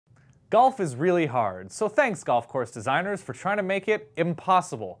Golf is really hard, so thanks golf course designers for trying to make it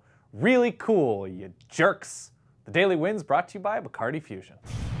impossible. Really cool, you jerks. The Daily Win's brought to you by Bacardi Fusion.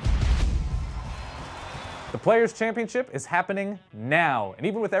 The Players' Championship is happening now, and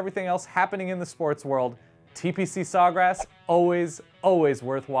even with everything else happening in the sports world, TPC Sawgrass, always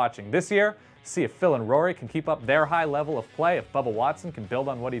worth watching. This year, see if Phil and Rory can keep up their high level of play, if Bubba Watson can build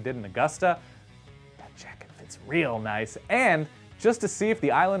on what he did in Augusta. That jacket fits real nice, and just to see if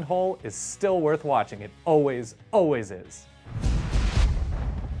the island hole is still worth watching. It always is.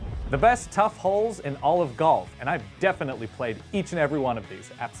 The best tough holes in all of golf, and I've definitely played each and every one of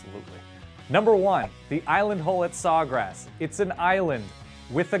these, absolutely. Number 1, the island hole at Sawgrass. It's an island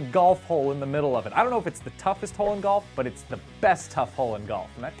with a golf hole in the middle of it. I don't know if it's the toughest hole in golf, but it's the best tough hole in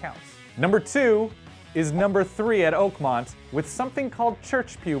golf, and that counts. Number 2 is number 3 at Oakmont with something called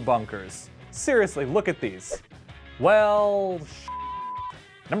church pew bunkers. Seriously, look at these. Well,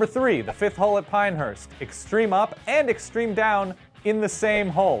 Number 3, the 5th hole at Pinehurst. Extreme up and extreme down in the same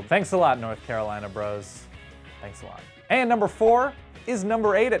hole. Thanks a lot, North Carolina bros. Thanks a lot. And number 4 is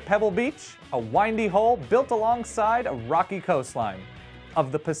number 8 at Pebble Beach, a windy hole built alongside a rocky coastline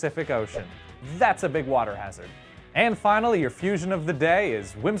of the Pacific Ocean. That's a big water hazard. And finally, your fusion of the day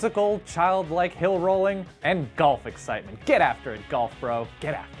is whimsical, childlike hill rolling and golf excitement. Get after it, golf bro.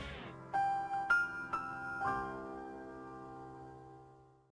 Get after it.